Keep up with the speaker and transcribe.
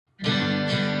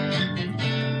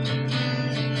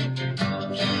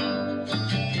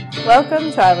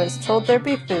Welcome to I Was Told There'd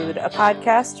Be Food, a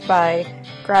podcast by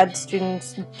grad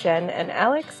students Jen and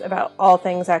Alex about all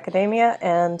things academia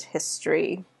and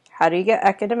history. How do you get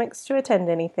academics to attend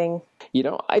anything? You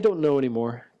know, I don't know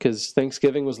anymore because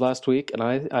Thanksgiving was last week and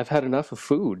I've had enough of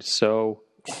food. So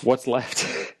what's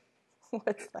left?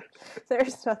 What's left?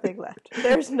 There's nothing left.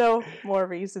 There's no more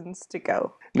reasons to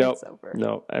go. No, It's over.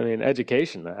 no. I mean,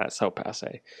 education, that's so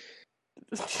passe.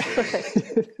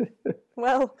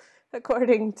 Well,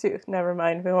 according to... Never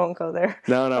mind, we won't go there.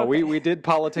 No, Okay. we did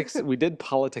politics. We did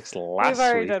politics last We've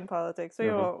already week. done politics. We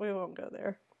won't go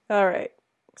there. All right.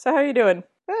 So how are you doing?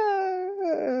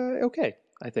 Okay,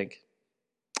 I think.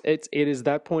 It is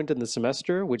that point in the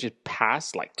semester, which is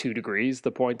past like 2 degrees,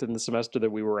 the point in the semester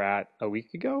that we were at a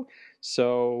week ago.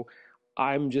 So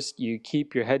you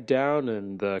keep your head down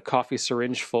and the coffee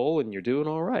syringe full and you're doing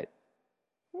all right.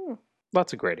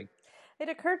 Lots of grading. It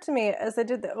occurred to me as I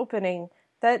did the opening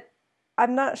that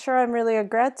I'm not sure I'm really a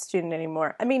grad student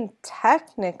anymore. I mean,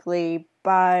 technically,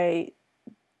 by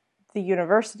the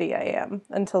university I am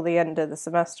until the end of the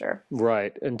semester.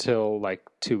 Right, until like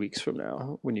 2 weeks from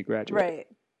now when you graduate. Right.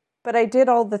 But I did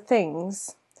all the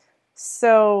things.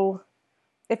 So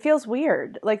it feels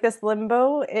weird. Like this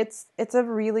limbo, it's a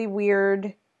really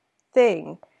weird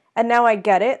thing. And now I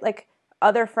get it. Like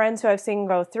other friends who I've seen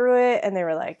go through it, and they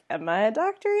were like, am I a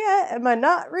doctor yet? Am I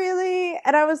not really?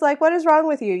 And I was like, what is wrong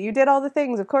with you? You did all the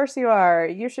things. Of course you are.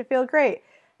 You should feel great.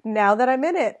 Now that I'm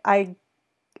in it, I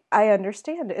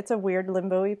understand. It's a weird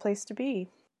limbo-y place to be.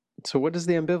 So what does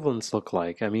the ambivalence look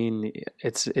like? I mean,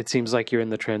 it seems like you're in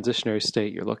the transitionary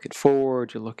state. You're looking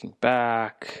forward, you're looking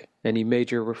back. Any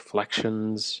major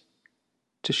reflections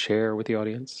to share with the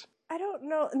audience? I don't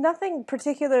know. Nothing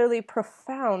particularly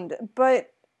profound,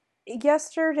 but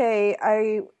yesterday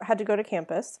I had to go to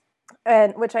campus,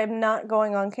 and which I'm not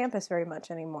going on campus very much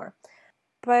anymore.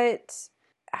 But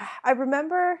I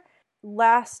remember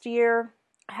last year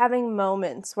having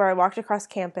moments where I walked across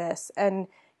campus and,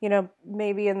 you know,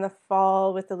 maybe in the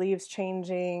fall with the leaves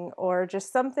changing or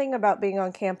just something about being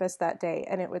on campus that day.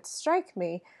 And it would strike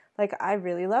me like, I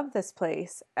really love this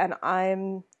place and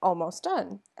I'm almost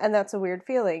done. And that's a weird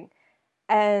feeling.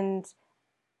 And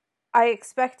I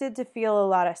expected to feel a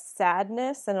lot of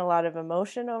sadness and a lot of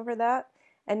emotion over that.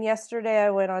 And yesterday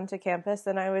I went onto campus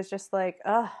and I was just like,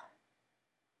 ugh,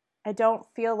 I don't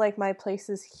feel like my place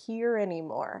is here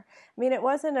anymore. I mean, it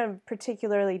wasn't a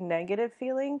particularly negative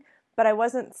feeling, but I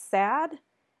wasn't sad.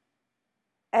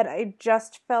 And I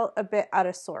just felt a bit out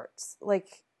of sorts.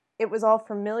 Like it was all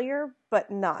familiar,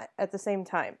 but not at the same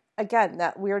time. Again,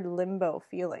 that weird limbo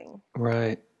feeling.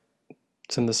 Right.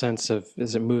 It's in the sense of,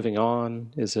 is it moving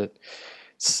on? Is it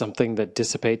something that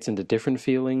dissipates into different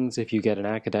feelings if you get an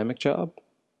academic job?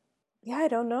 Yeah, I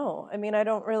don't know. I mean, I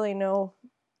don't really know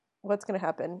what's going to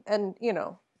happen. And, you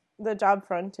know, the job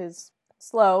front is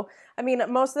slow. I mean,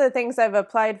 most of the things I've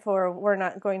applied for, we're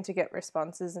not going to get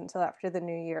responses until after the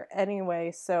new year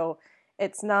anyway. So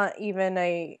it's not even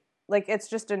it's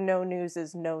just a no news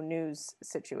is no news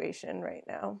situation right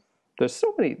now.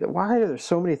 Why are there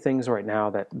so many things right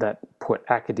now that put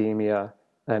academia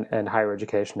and higher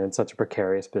education in such a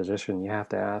precarious position? You have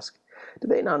to ask, do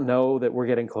they not know that we're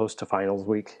getting close to finals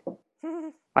week?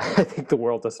 I think the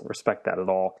world doesn't respect that at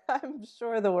all. I'm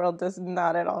sure the world does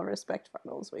not at all respect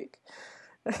finals week.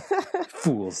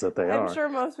 Fools that they are. I'm sure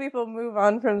most people move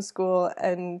on from school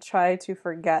and try to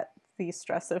forget the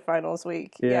stress of finals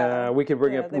week. Yeah, we could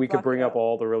bring up up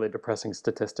all the really depressing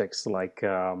statistics. Like,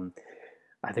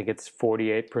 I think it's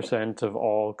 48% of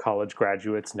all college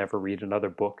graduates never read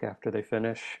another book after they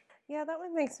finish. Yeah, that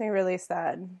one makes me really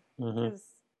sad. Mm-hmm. Because,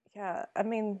 yeah, I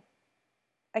mean,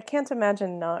 I can't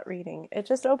imagine not reading. It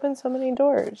just opens so many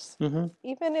doors. Mm-hmm.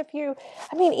 Even if you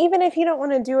don't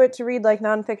want to do it to read like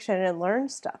nonfiction and learn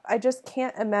stuff, I just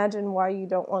can't imagine why you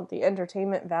don't want the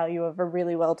entertainment value of a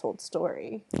really well told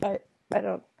story. I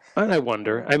don't. And I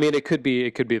wonder. I mean, it could be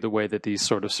the way that these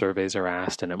sort of surveys are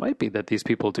asked, and it might be that these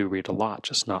people do read a lot,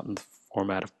 just not in the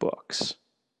format of books.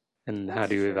 And That's how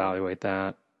do you true. evaluate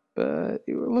that? But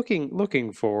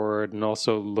looking forward, and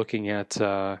also looking at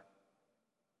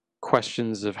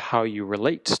questions of how you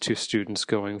relate to students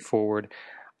going forward.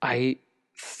 I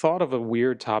thought of a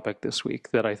weird topic this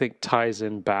week that I think ties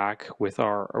in back with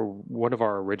one of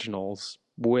our originals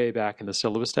way back in the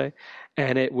syllabus day,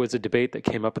 and it was a debate that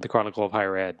came up in the Chronicle of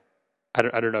Higher Ed. I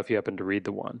don't know if you happened to read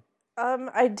the one.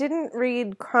 I didn't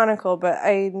read Chronicle, but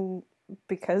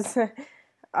because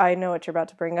I know what you're about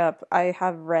to bring up, I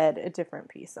have read a different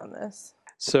piece on this.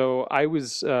 So I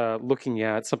was looking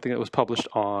at something that was published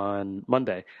on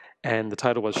Monday, and the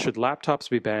title was, "Should Laptops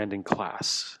Be Banned in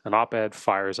Class?" An op-ed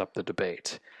fires up the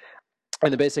debate.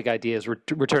 And the basic idea is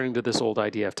returning to this old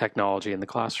idea of technology in the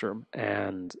classroom.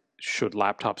 And should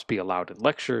laptops be allowed in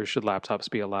lectures? Should laptops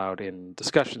be allowed in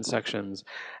discussion sections?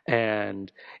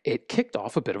 And it kicked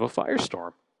off a bit of a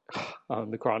firestorm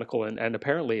on the Chronicle, and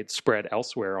apparently it spread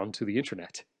elsewhere onto the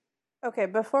internet. Okay,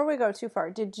 before we go too far,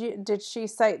 did she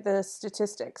cite the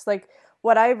statistics? Like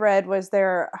what I read was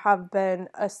there have been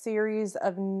a series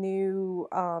of new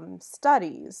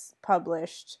studies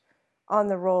published on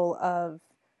the role of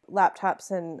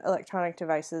laptops and electronic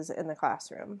devices in the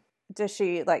classroom. Does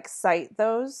she like cite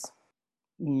those?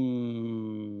 From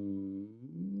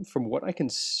what I can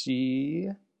see,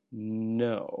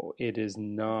 no, it is Okay.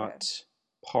 not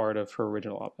part of her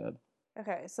original op-ed.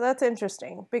 Okay, so that's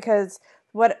interesting because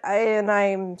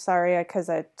I'm sorry because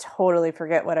I totally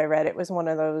forget what I read. It was one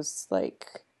of those like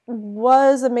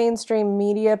was a mainstream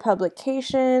media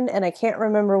publication and I can't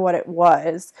remember what it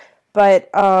was, but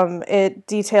it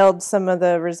detailed some of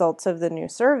the results of the new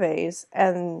surveys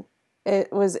and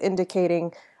it was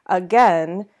indicating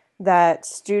again that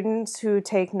students who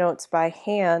take notes by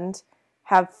hand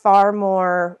have far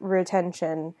more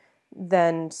retention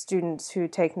than students who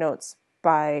take notes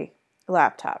by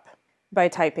laptop by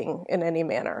typing in any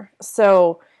manner.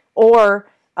 So, or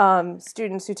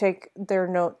students who take their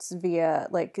notes via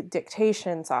like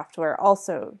dictation software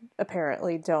also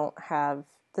apparently don't have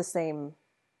the same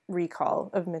recall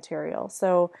of material.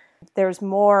 So, there's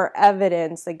more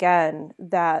evidence again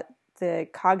that the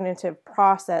cognitive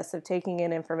process of taking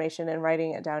in information and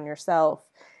writing it down yourself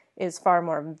is far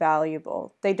more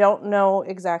valuable. They don't know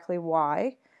exactly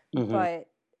why, Mm-hmm. but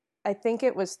I think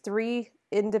it was 3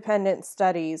 independent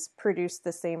studies produced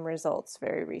the same results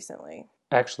very recently.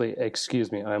 Actually,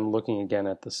 excuse me, I'm looking again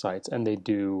at the sites, and they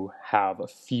do have a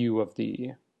few of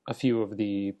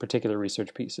the particular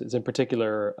research pieces. In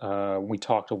particular, we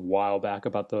talked a while back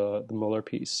about the Mueller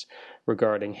piece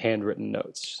regarding handwritten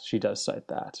notes. She does cite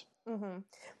that. Mm-hmm.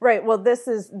 Right. Well,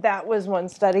 that was one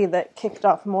study that kicked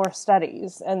off more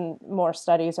studies, and more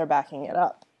studies are backing it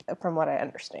up, from what I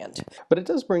understand. But it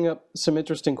does bring up some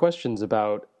interesting questions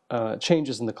about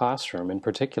changes in the classroom in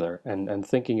particular, and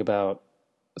thinking about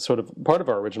sort of part of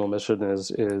our original mission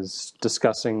is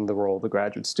discussing the role of the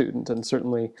graduate student, and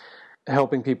certainly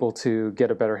helping people to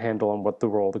get a better handle on what the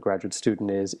role of the graduate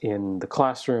student is in the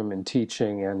classroom, in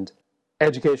teaching, and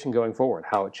education going forward,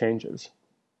 how it changes.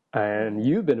 And Mm-hmm.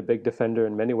 you've been a big defender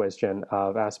in many ways, Jen,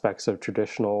 of aspects of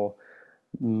traditional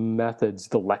methods,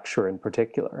 the lecture in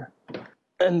particular.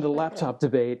 And the Okay. laptop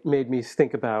debate made me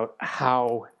think about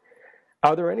how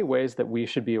are there any ways that we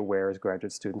should be aware as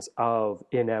graduate students of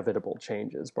inevitable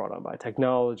changes brought on by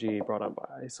technology, brought on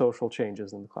by social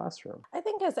changes in the classroom? I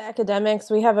think as academics,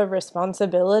 we have a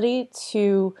responsibility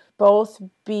to both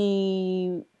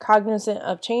be cognizant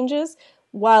of changes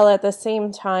while at the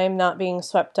same time not being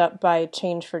swept up by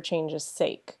change for change's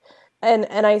sake. And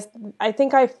I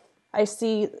think I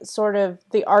see sort of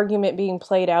the argument being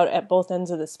played out at both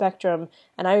ends of the spectrum,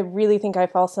 and I really think I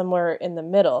fall somewhere in the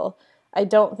middle. I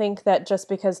don't think that just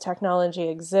because technology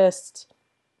exists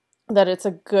that it's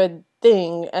a good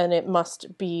thing and it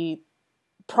must be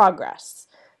progress.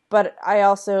 But I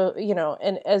also,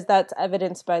 and as that's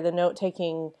evidenced by the note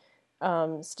taking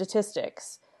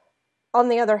statistics. On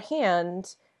the other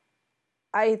hand,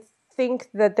 I think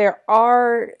that there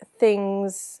are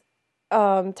things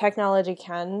technology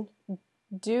can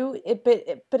do it,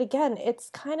 but again,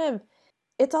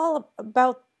 it's all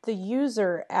about the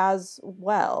user as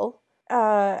well.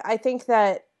 I think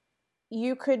that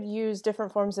you could use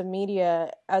different forms of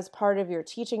media as part of your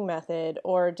teaching method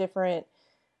or different,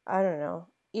 I don't know,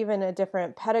 even a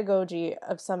different pedagogy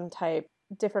of some type,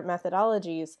 different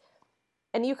methodologies,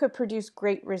 and you could produce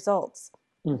great results.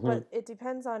 Mm-hmm. But it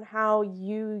depends on how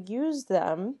you use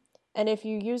them. And if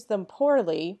you use them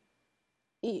poorly,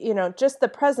 just the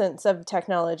presence of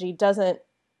technology doesn't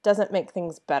make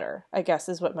things better, I guess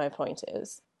is what my point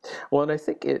is. Well, and I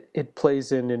think it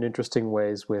plays in interesting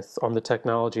ways with on the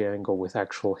technology angle with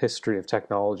actual history of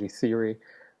technology theory,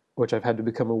 which I've had to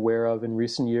become aware of in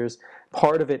recent years.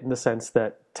 Part of it in the sense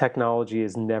that technology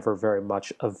is never very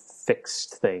much a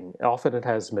fixed thing. Often it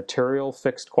has material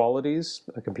fixed qualities.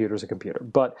 A computer is a computer,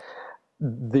 but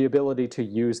the ability to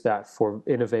use that for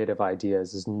innovative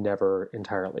ideas is never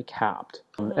entirely capped.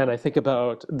 Mm-hmm. And I think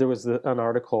about there was an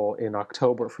article in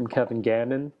October from Kevin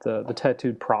Gannon, the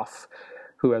tattooed prof,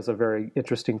 who has a very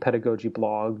interesting pedagogy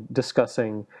blog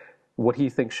discussing what he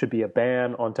thinks should be a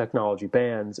ban on technology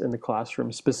bans in the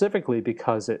classroom, specifically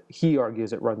because he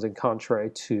argues it runs in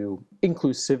contrary to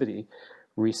inclusivity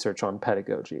research on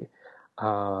pedagogy.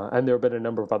 And there have been a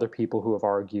number of other people who have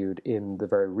argued in the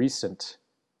very recent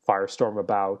firestorm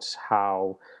about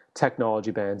how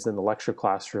technology bans in the lecture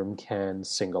classroom can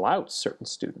single out certain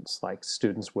students, like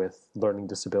students with learning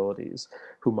disabilities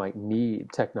who might need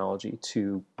technology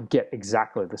to get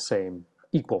exactly the same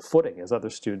equal footing as other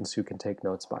students who can take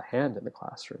notes by hand in the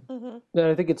classroom. Mm-hmm. And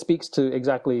I think it speaks to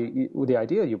exactly the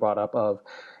idea you brought up of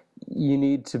you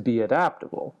need to be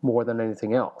adaptable more than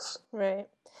anything else. Right.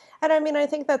 And I mean, I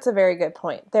think that's a very good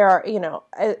point. There are,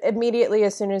 immediately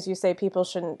as soon as you say people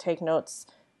shouldn't take notes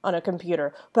on a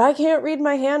computer, but I can't read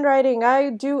my handwriting. I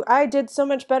did so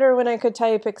much better when I could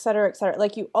type, et cetera, et cetera.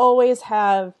 Like you always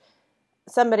have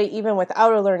somebody, even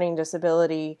without a learning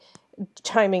disability,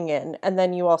 chiming in. And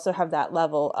then you also have that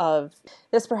level of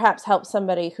this perhaps helps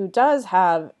somebody who does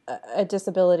have a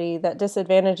disability that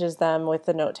disadvantages them with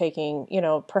the note taking.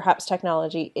 Perhaps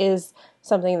technology is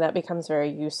something that becomes very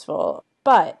useful.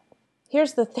 But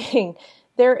here's the thing.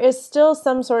 There is still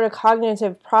some sort of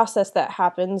cognitive process that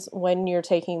happens when you're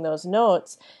taking those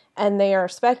notes. And they are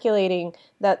speculating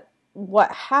that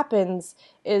what happens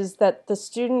is that the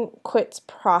student quits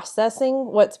processing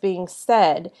what's being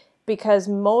said, because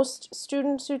most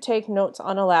students who take notes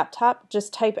on a laptop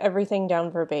just type everything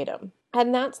down verbatim.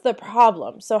 And that's the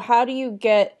problem. So how do you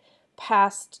get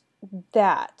past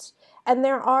that? And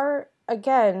there are,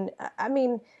 again, I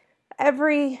mean,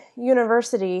 every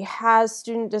university has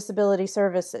student disability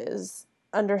services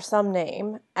under some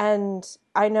name. And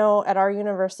I know at our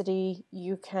university,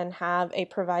 you can have a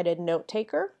provided note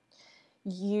taker.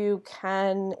 You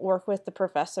can work with the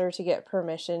professor to get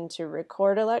permission to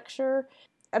record a lecture.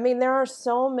 I mean, there are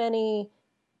so many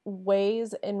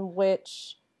ways in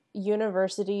which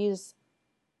universities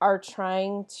are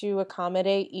trying to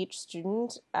accommodate each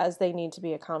student as they need to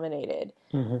be accommodated.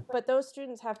 Mm-hmm. But those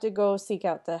students have to go seek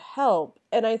out the help.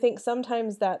 And I think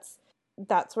sometimes that's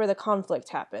where the conflict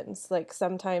happens. Like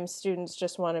sometimes students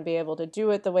just want to be able to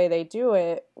do it the way they do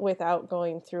it without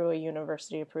going through a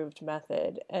university approved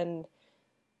method. And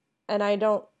I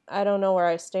don't know where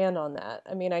I stand on that.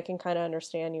 I mean, I can kind of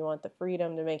understand you want the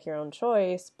freedom to make your own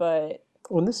choice, but...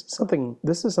 Well, this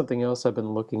is something else I've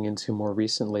been looking into more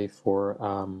recently for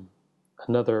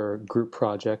another group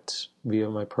project via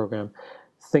my program,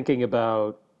 thinking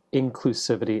about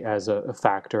inclusivity as a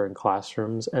factor in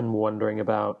classrooms and wondering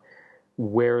about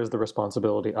where is the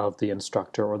responsibility of the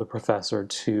instructor or the professor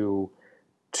to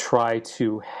try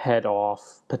to head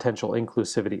off potential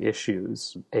inclusivity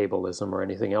issues, ableism or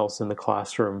anything else in the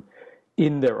classroom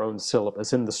in their own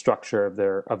syllabus, in the structure of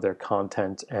their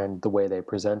content and the way they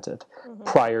present it, mm-hmm.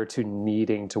 prior to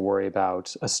needing to worry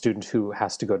about a student who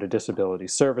has to go to disability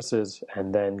services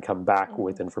and then come back mm-hmm.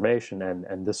 with information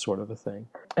and this sort of a thing.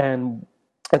 And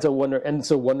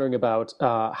so wondering about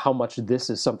how much this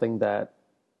is something that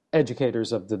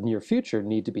educators of the near future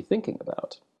need to be thinking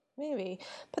about. Maybe.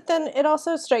 But then it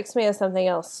also strikes me as something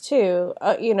else, too.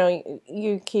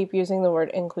 You keep using the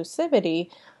word inclusivity,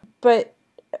 but,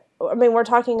 I mean, we're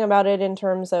talking about it in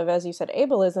terms of, as you said,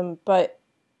 ableism, but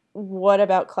what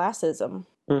about classism?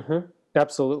 Mm-hmm.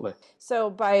 Absolutely.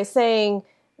 So by saying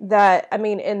that, I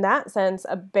mean, in that sense,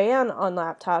 a ban on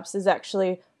laptops is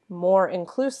actually more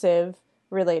inclusive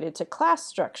related to class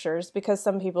structures, because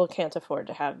some people can't afford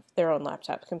to have their own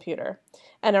laptop computer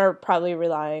and are probably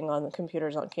relying on the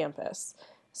computers on campus.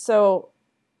 So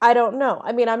I don't know.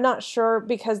 I mean, I'm not sure,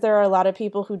 because there are a lot of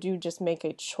people who do just make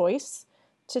a choice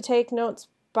to take notes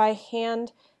by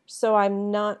hand. So I'm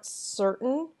not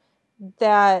certain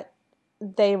that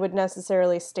they would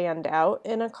necessarily stand out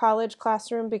in a college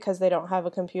classroom because they don't have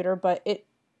a computer, but it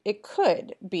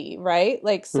could be, right?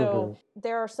 Like, so mm-hmm.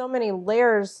 there are so many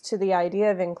layers to the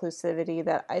idea of inclusivity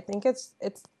that I think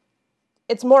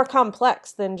it's more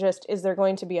complex than just, is there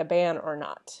going to be a ban or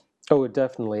not? Oh, it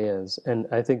definitely is. And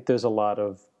I think there's a lot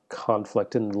of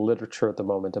conflict in the literature at the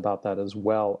moment about that as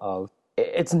well. Of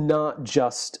it's not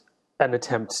just an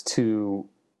attempt to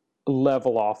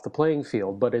level off the playing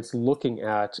field, but it's looking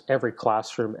at every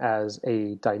classroom as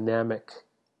a dynamic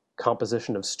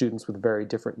composition of students with very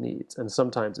different needs. And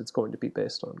sometimes it's going to be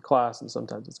based on class, and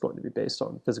sometimes it's going to be based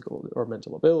on physical or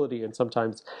mental ability, and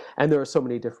there are so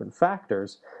many different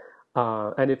factors.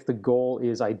 And if the goal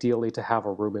is ideally to have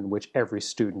a room in which every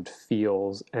student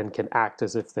feels and can act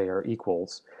as if they are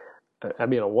equals, I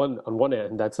mean, on one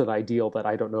end, that's an ideal that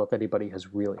I don't know if anybody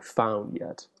has really found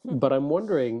yet. But I'm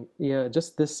wondering,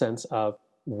 just this sense of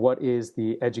what is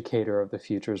the educator of the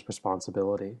future's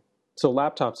responsibility? So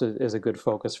laptops is a good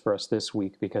focus for us this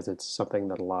week because it's something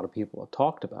that a lot of people have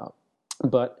talked about.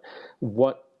 But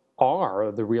what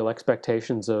are the real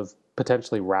expectations of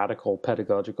potentially radical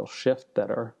pedagogical shift that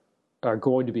are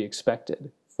going to be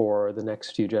expected for the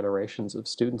next few generations of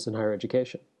students in higher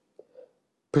education?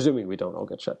 Presuming we don't all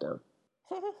get shut down.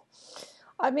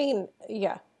 I mean,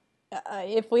 yeah.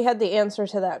 if we had the answer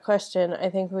to that question, I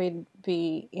think we'd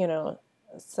be,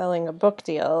 selling a book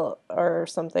deal or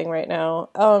something right now.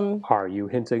 Are you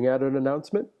hinting at an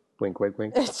announcement? Wink, wink,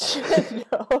 wink.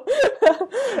 No.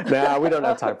 Nah, we don't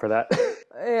have time for that.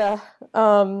 Yeah.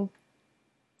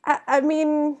 I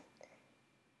mean,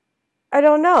 I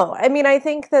don't know. I mean, I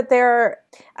think that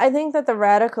the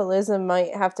radicalism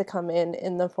might have to come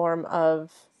in the form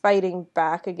of fighting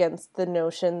back against the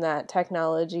notion that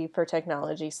technology for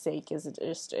technology's sake is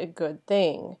just a good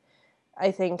thing.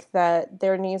 I think that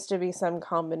there needs to be some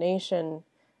combination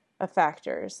of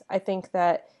factors. I think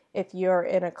that if you're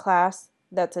in a class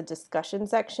that's a discussion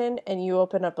section and you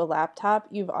open up a laptop,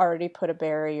 you've already put a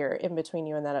barrier in between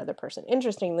you and that other person.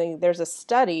 Interestingly, there's a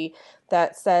study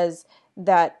that says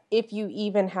that if you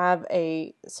even have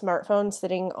a smartphone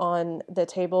sitting on the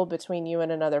table between you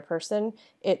and another person,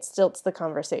 it stilts the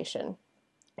conversation,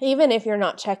 even if you're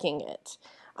not checking it.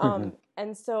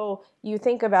 And so you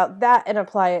think about that and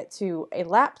apply it to a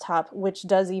laptop, which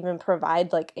does even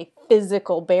provide like a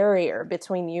physical barrier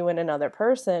between you and another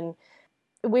person.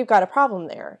 We've got a problem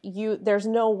there. There's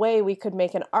no way we could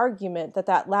make an argument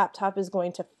that laptop is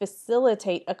going to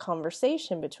facilitate a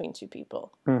conversation between two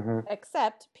people.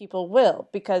 Except people will,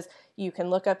 because you can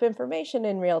look up information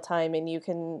in real time and you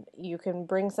can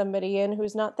bring somebody in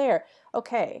who's not there.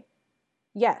 Okay.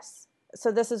 Yes. So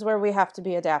this is where we have to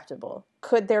be adaptable.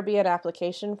 Could there be an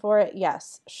application for it?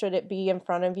 Yes. Should it be in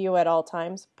front of you at all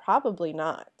times? Probably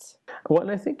not. Well, and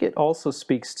I think it also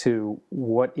speaks to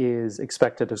what is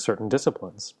expected of certain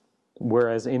disciplines.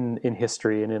 Whereas in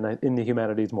history and in the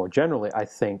humanities more generally, I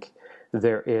think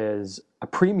there is a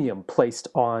premium placed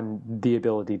on the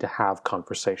ability to have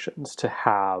conversations, to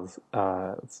have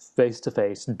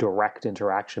face-to-face direct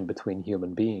interaction between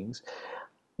human beings.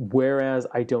 Whereas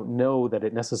I don't know that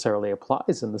it necessarily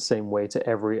applies in the same way to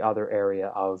every other area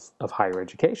of higher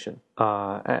education.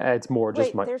 It's more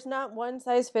just there's not one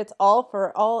size fits all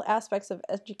for all aspects of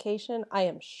education. I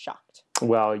am shocked.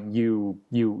 Well, you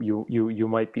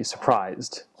might be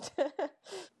surprised,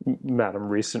 Madam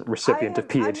recent recipient of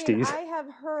PhDs. I have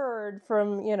heard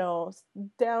from,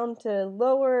 down to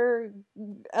lower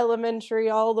elementary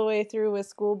all the way through with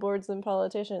school boards and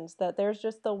politicians that there's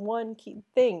just the one key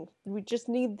thing. We just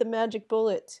need the magic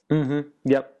bullet.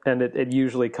 Yep, and it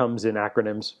usually comes in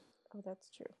acronyms. Oh, that's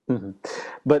true.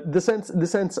 But the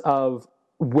sense of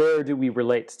where do we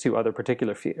relate to other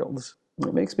particular fields,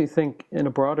 it makes me think in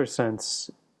a broader sense,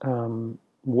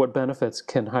 what benefits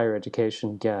can higher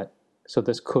education get? So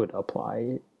this could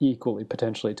apply equally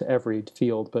potentially to every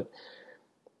field, but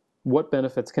what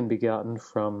benefits can be gotten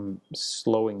from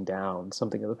slowing down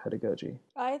something of the pedagogy?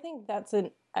 I think that's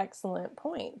an excellent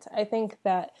point. I think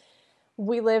that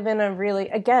we live in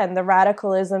the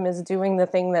radicalism is doing the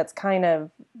thing that's kind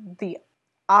of the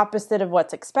opposite of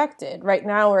what's expected. Right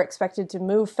now, we're expected to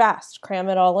move fast, cram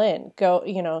it all in, go,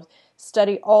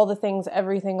 study all the things,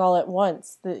 everything all at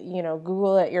once,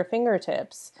 Google at your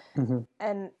fingertips.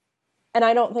 And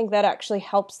I don't think that actually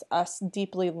helps us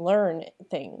deeply learn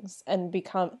things and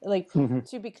become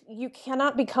you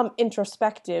cannot become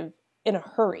introspective in a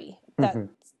hurry. That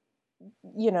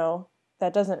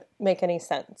doesn't make any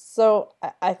sense. So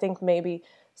I think maybe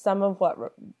some of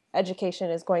what education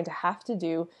is going to have to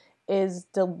do is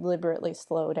deliberately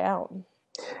slow down.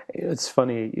 It's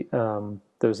funny.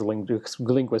 There's a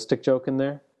linguistic joke in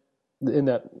there, in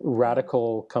that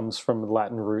radical comes from the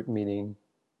Latin root meaning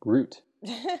root.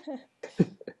 That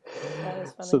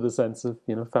is funny. So the sense of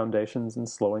foundations and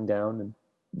slowing down, and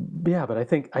but I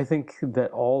think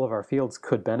that all of our fields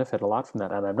could benefit a lot from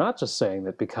that. And I'm not just saying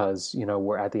that because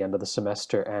we're at the end of the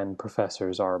semester and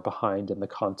professors are behind in the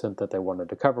content that they wanted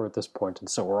to cover at this point, and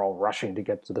so we're all rushing to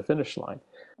get to the finish line.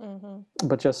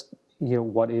 But just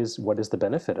what is the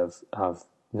benefit of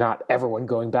not everyone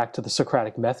going back to the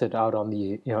Socratic method out on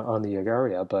the on the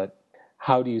Agaria, but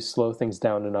how do you slow things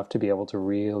down enough to be able to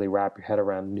really wrap your head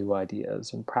around new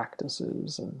ideas and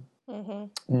practices and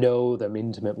know them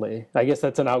intimately? I guess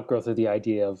that's an outgrowth of the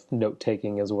idea of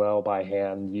note-taking as well by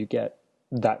hand. You get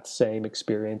that same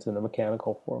experience in a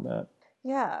mechanical format.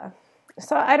 Yeah.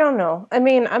 So I don't know. I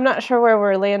mean, I'm not sure where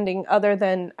we're landing other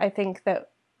than I think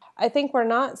we're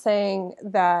not saying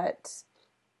that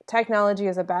technology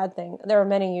is a bad thing. There are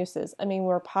many uses. I mean,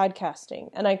 we're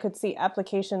podcasting, and I could see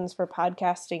applications for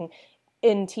podcasting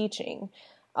in teaching.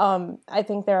 I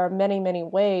think there are many, many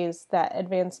ways that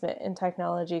advancement in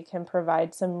technology can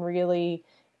provide some really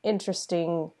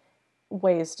interesting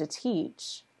ways to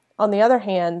teach. On the other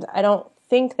hand, I don't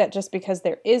think that just because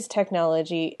there is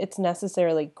technology, it's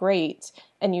necessarily great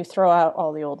and you throw out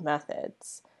all the old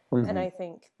methods. And I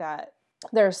think that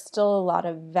there's still a lot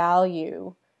of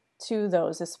value to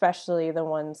those, especially the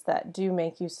ones that do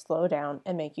make you slow down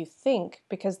and make you think,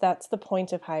 because that's the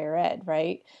point of higher ed,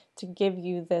 right? To give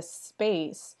you this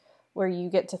space where you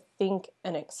get to think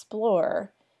and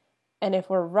explore. And if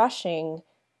we're rushing,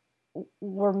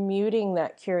 we're muting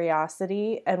that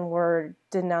curiosity and we're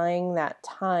denying that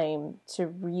time to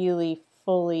really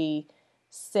fully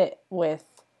sit with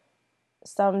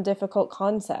some difficult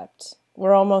concept.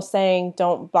 We're almost saying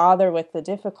don't bother with the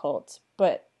difficult,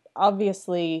 but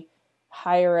obviously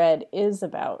higher ed is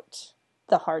about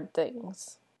the hard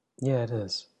things. Yeah, it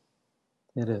is.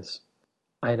 It is.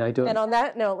 And I don't. And on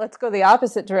that note, let's go the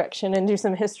opposite direction and do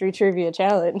some history trivia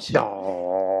challenge.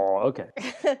 Oh, okay.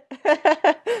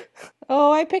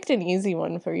 Oh, I picked an easy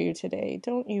one for you today.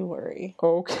 Don't you worry.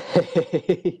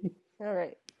 Okay. All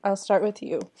right. I'll start with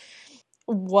you.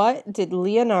 What did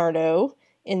Leonardo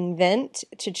invent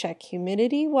to check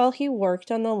humidity while he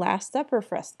worked on the Last Supper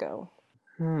fresco?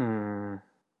 To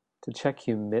check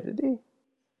humidity?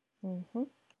 Mm-hmm.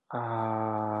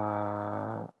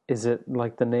 Is it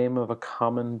like the name of a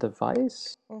common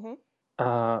device?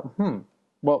 Mm-hmm.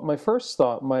 Well, my first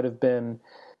thought might have been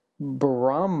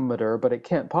barometer, but it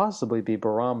can't possibly be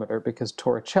barometer because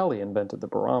Torricelli invented the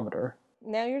barometer.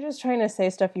 Now you're just trying to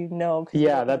say stuff you know.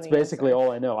 Yeah, that's basically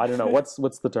all I know. I don't know. What's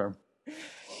the term?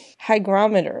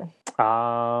 Hygrometer.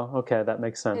 Okay, that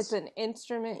makes sense. It's an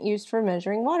instrument used for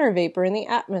measuring water vapor in the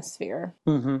atmosphere.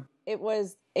 Mm-hmm. It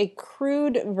was a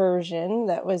crude version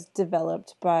that was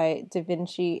developed by Da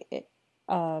Vinci,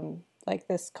 like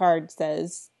this card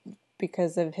says,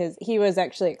 because of he was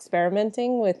actually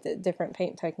experimenting with a different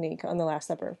paint technique on the Last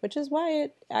Supper, which is why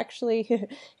it actually,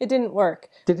 it didn't work.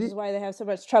 Which is why they have so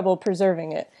much trouble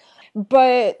preserving it.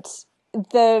 But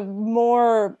the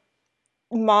more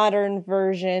modern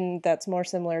version that's more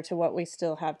similar to what we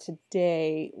still have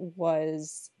today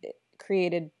was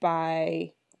created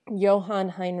by Johann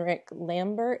Heinrich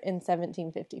Lambert in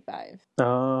 1755.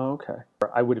 Oh, okay.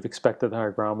 I would have expected the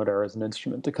hygrometer as an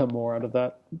instrument to come more out of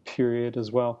that period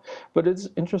as well. But it's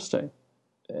interesting.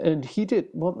 And he did,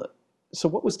 well, so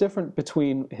what was different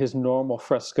between his normal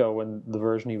fresco and the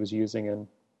version he was using in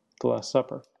The Last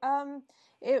Supper?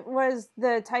 It was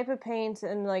the type of paint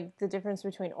and like the difference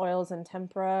between oils and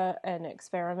tempera and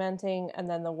experimenting, and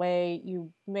then the way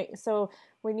you make. So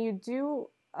when you do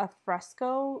a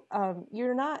fresco,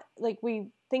 you're not like we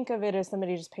think of it as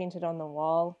somebody just painted on the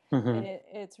wall, and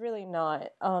it's really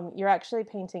not. You're actually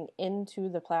painting into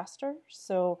the plaster.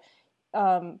 So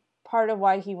part of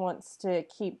why he wants to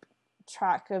keep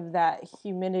track of that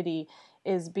humidity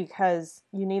is because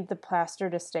you need the plaster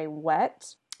to stay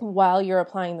wet while you're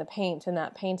applying the paint, and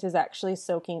that paint is actually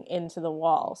soaking into the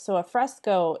wall. So a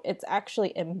fresco, it's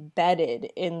actually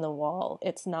embedded in the wall.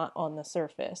 It's not on the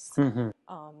surface.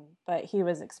 But he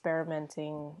was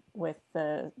experimenting with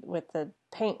the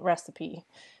paint recipe,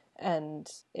 and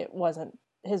it wasn't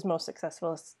his most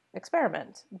successful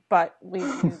experiment. But we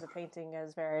view the painting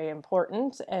as very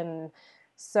important, and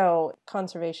so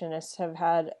conservationists have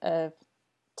had a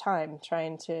time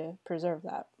trying to preserve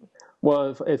that.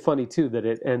 Well, it's funny too that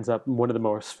it ends up one of the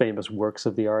most famous works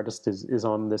of the artist is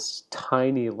on this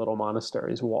tiny little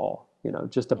monastery's wall,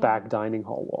 just a back dining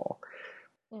hall wall.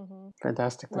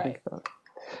 Fantastic to think about.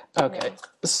 Okay,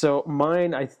 so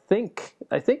mine I think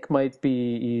might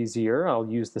be easier. I'll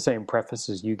use the same preface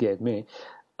as you gave me.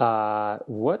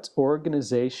 What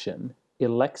organization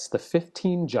elects the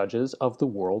 15 judges of the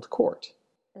World Court?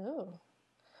 Oh.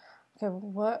 Okay,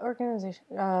 what organization?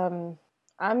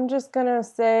 I'm just going to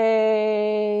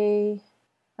say,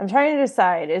 I'm trying to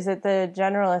decide, is it the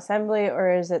General Assembly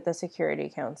or is it the Security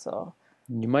Council?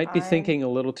 You might be thinking a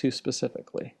little too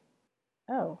specifically.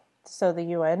 Oh, so the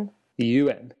UN? The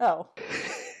UN. Oh.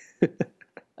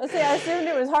 Let's see, I assumed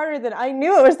it was harder than, I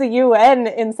knew it was the UN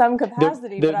in some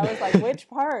capacity, but I was like, which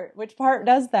part? Which part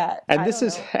does that? And this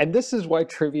is why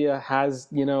trivia has,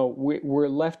 we're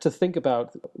left to think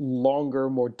about longer,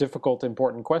 more difficult,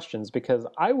 important questions, because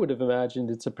I would have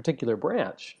imagined it's a particular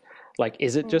branch. Like,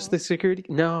 is it just the security?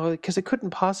 No, because it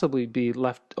couldn't possibly be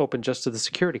left open just to the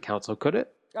Security Council, could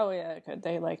it? Oh, yeah, it could.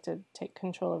 They like to take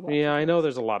control of that. Yeah, I know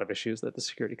there's a lot of issues that the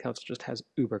Security Council just has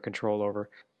uber control over.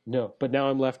 No, but now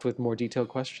I'm left with more detailed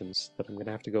questions that I'm going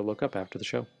to have to go look up after the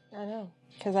show. I know,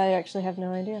 because I actually have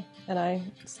no idea. And I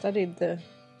studied the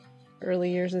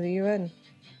early years of the UN.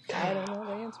 I don't know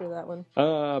the answer to that one.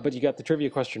 But you got the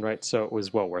trivia question right, so it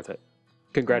was well worth it.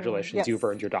 Congratulations, yes. You've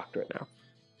earned your doctorate now.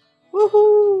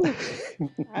 Woohoo!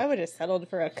 I would have settled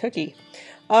for a cookie.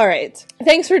 All right.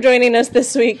 Thanks for joining us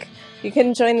this week. You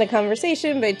can join the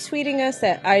conversation by tweeting us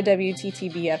at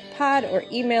IWTTBFpod or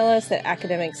email us at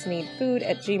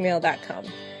academicsneedfood@gmail.com.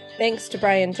 Thanks to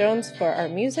Brian Jones for our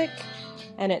music,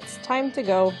 and it's time to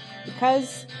go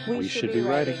because we should be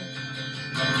writing.